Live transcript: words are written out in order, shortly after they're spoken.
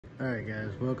Alright guys,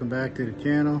 welcome back to the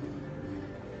channel.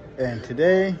 And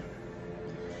today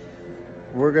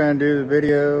we're going to do the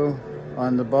video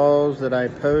on the balls that I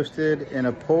posted in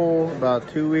a poll about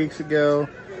 2 weeks ago,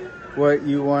 what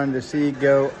you wanted to see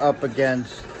go up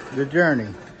against the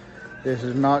Journey. This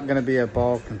is not going to be a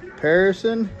ball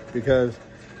comparison because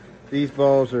these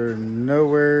balls are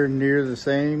nowhere near the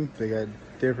same. They got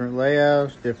different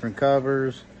layouts, different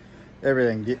covers,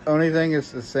 everything. The only thing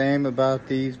that's the same about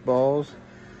these balls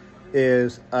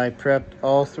is I prepped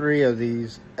all three of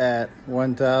these at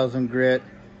 1000 grit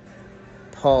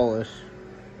polish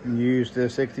and used the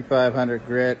 6500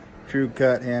 grit true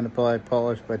cut hand applied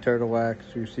polish by Turtle Wax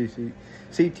through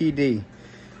CTD.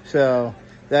 So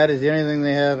that is the only thing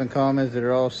they have in common, is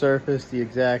they're all surfaced the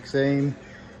exact same.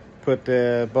 Put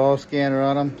the ball scanner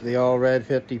on them, the all red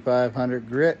 5500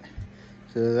 grit.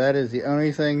 So that is the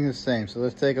only thing the same. So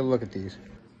let's take a look at these.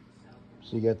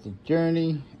 So you got the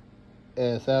Journey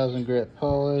 1000 grit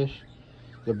polish,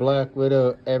 the Black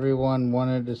Widow everyone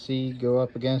wanted to see go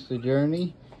up against the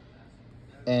Journey,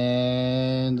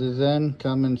 and the Zen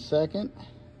coming second.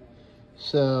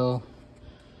 So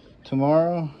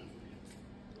tomorrow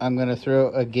I'm going to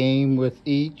throw a game with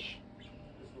each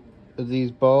of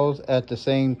these balls at the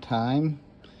same time.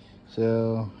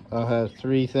 So I'll have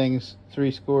three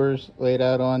scores laid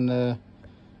out on the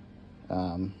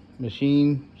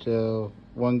machine. So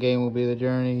one game will be the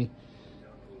Journey,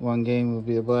 one game will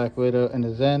be the Black Widow and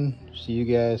the Zen, so you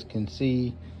guys can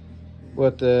see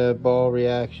what the ball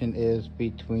reaction is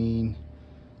between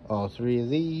all three of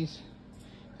these.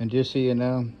 And just so you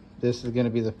know, this is going to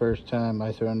be the first time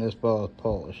I throw in this ball with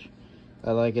polish.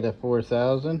 I like it at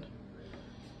 4000.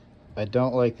 I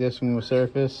don't like this one with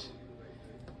surface,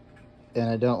 and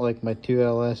I don't like my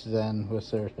 2LS Zen with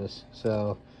surface.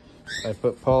 So I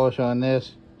put polish on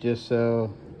this just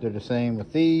so they're the same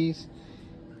with these,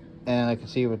 and I can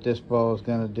see what this ball is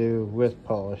going to do with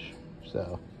polish.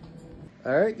 So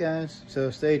alright guys,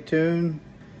 so stay tuned.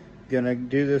 Gonna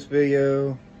do this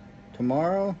video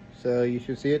tomorrow, so you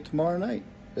should see it tomorrow night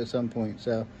at some point.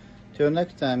 So till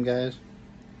next time guys,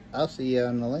 I'll see you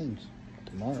on the lanes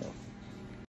tomorrow.